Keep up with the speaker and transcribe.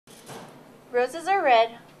Roses are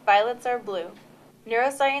red, violets are blue.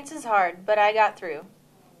 Neuroscience is hard, but I got through.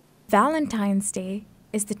 Valentine's Day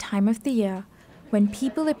is the time of the year when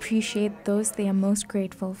people appreciate those they are most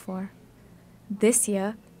grateful for. This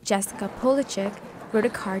year, Jessica Polachek wrote a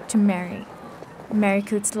card to Mary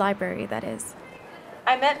Couts Library, that is.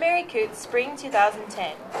 I met Mary Couts spring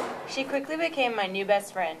 2010. She quickly became my new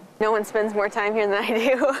best friend. No one spends more time here than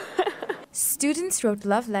I do. Students wrote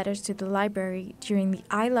love letters to the library during the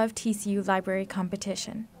I Love TCU Library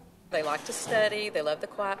competition. They like to study, they love the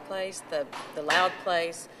quiet place, the loud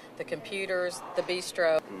place, the computers, the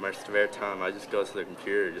bistro. In my spare time, I just go to the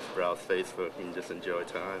computer, just browse Facebook and just enjoy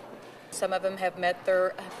time. Some of them have met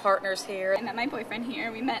their partners here. I met my boyfriend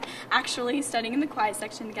here. We met actually studying in the quiet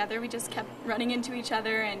section together. We just kept running into each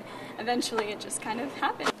other and eventually it just kind of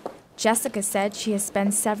happened. Jessica said she has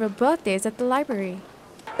spent several birthdays at the library.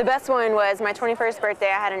 The best one was my 21st birthday.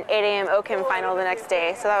 I had an 8 a.m. OCHEM final the next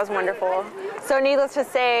day, so that was wonderful. So needless to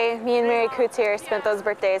say, me and Mary Couts here spent those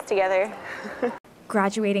birthdays together.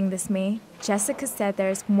 Graduating this May, Jessica said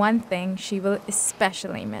there's one thing she will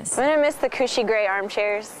especially miss. I'm gonna miss the cushy gray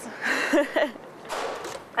armchairs.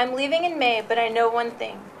 I'm leaving in May, but I know one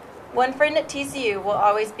thing. One friend at TCU will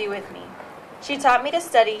always be with me. She taught me to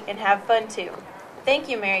study and have fun too. Thank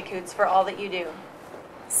you, Mary Couts, for all that you do.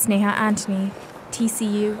 Sneha Antony,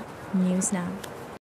 TCU News Now.